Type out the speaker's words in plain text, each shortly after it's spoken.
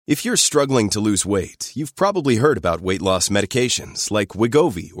If you're struggling to lose weight, you've probably heard about weight loss medications like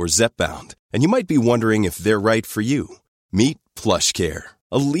Wegovy or Zepbound, and you might be wondering if they're right for you. Meet PlushCare,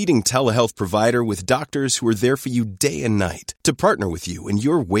 a leading telehealth provider with doctors who are there for you day and night to partner with you in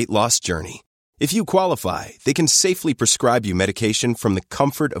your weight loss journey. If you qualify, they can safely prescribe you medication from the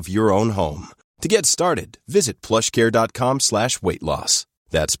comfort of your own home. To get started, visit plushcare.com/weightloss.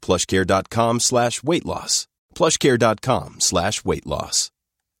 That's plushcare.com/weightloss. plushcare.com/weightloss.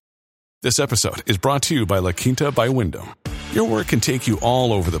 This episode is brought to you by La Quinta by Wyndham. Your work can take you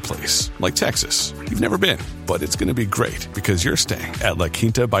all over the place, like Texas. You've never been, but it's going to be great because you're staying at La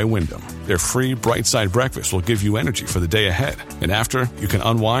Quinta by Wyndham. Their free Bright Side breakfast will give you energy for the day ahead. And after, you can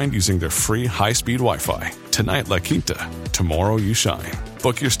unwind using their free high-speed Wi-Fi. Tonight, La Quinta. Tomorrow, you shine.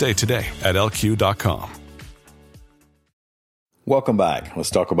 Book your stay today at LQ.com. Welcome back. Let's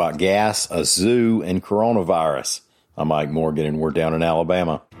talk about gas, a zoo, and coronavirus. I'm Mike Morgan, and we're down in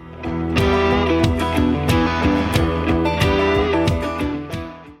Alabama.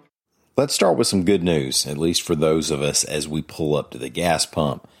 Let's start with some good news, at least for those of us as we pull up to the gas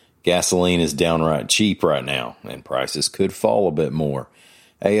pump. Gasoline is downright cheap right now, and prices could fall a bit more.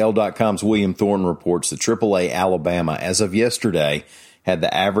 AL.com's William Thornton reports that AAA Alabama, as of yesterday, had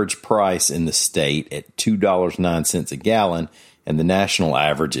the average price in the state at $2.09 a gallon, and the national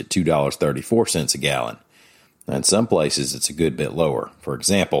average at $2.34 a gallon. In some places, it's a good bit lower. For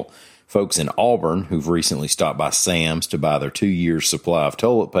example, folks in Auburn who've recently stopped by Sam's to buy their 2 years' supply of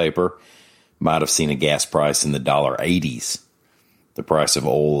toilet paper might have seen a gas price in the $1.80s. The price of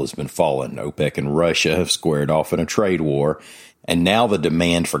oil has been falling. OPEC and Russia have squared off in a trade war, and now the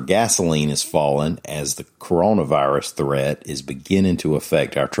demand for gasoline has fallen as the coronavirus threat is beginning to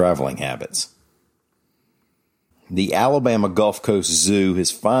affect our traveling habits. The Alabama Gulf Coast Zoo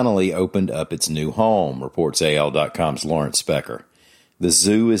has finally opened up its new home, reports AL.com's Lawrence Specker. The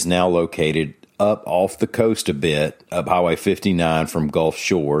zoo is now located up off the coast a bit, up Highway 59 from Gulf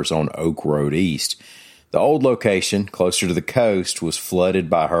Shores on Oak Road East. The old location, closer to the coast, was flooded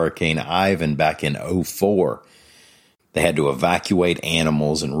by Hurricane Ivan back in 2004. They had to evacuate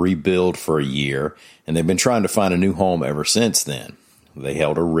animals and rebuild for a year, and they've been trying to find a new home ever since then. They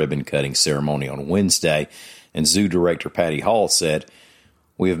held a ribbon-cutting ceremony on Wednesday, and Zoo Director Patty Hall said,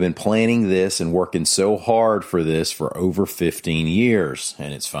 "We have been planning this and working so hard for this for over 15 years,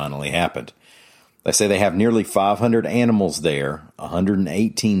 and it's finally happened." They say they have nearly 500 animals there,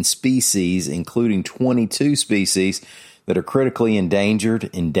 118 species, including 22 species that are critically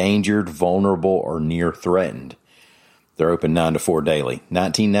endangered, vulnerable, or near threatened. They're open 9 to 4 daily,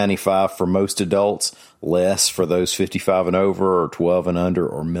 $19.95 for most adults, less for those 55 and over or 12 and under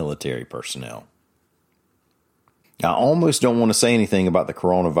or military personnel. I almost don't want to say anything about the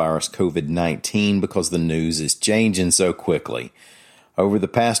coronavirus COVID-19 because the news is changing so quickly. Over the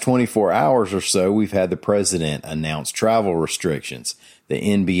past 24 hours or so, we've had the president announce travel restrictions. The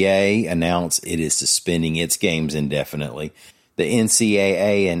NBA announced it is suspending its games indefinitely. The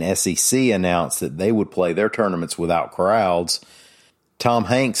NCAA and SEC announced that they would play their tournaments without crowds. Tom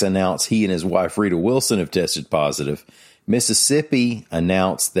Hanks announced he and his wife Rita Wilson have tested positive. Mississippi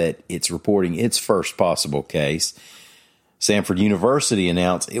announced that it's reporting its first possible case. Samford University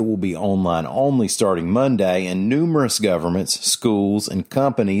announced it will be online only starting Monday, and numerous governments, schools, and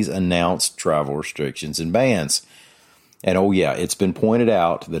companies announced travel restrictions and bans. And oh yeah, it's been pointed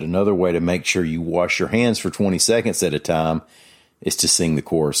out that another way to make sure you wash your hands for 20 seconds at a time is to sing the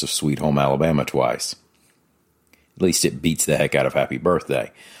chorus of Sweet Home Alabama twice. At least it beats the heck out of Happy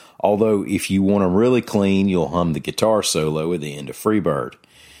Birthday. Although, if you want to really clean, you'll hum the guitar solo at the end of Freebird.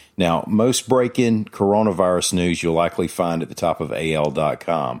 Now, most break-in coronavirus news you'll likely find at the top of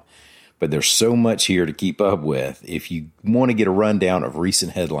AL.com, but there's so much here to keep up with. If you want to get a rundown of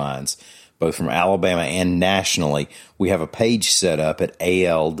recent headlines, both from Alabama and nationally, we have a page set up at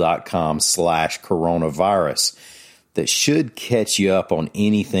AL.com/coronavirus that should catch you up on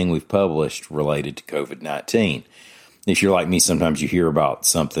anything we've published related to COVID-19. If you're like me, sometimes you hear about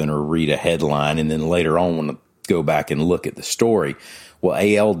something or read a headline and then later on want to go back and look at the story. Well,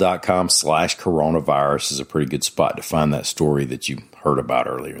 AL.com/coronavirus is a pretty good spot to find that story that you heard about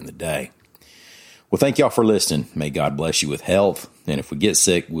earlier in the day. Well, thank y'all for listening. May God bless you with health. And if we get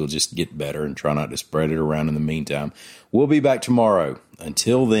sick, we'll just get better and try not to spread it around in the meantime. We'll be back tomorrow.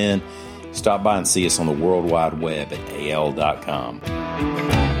 Until then, stop by and see us on the World Wide Web at AL.com.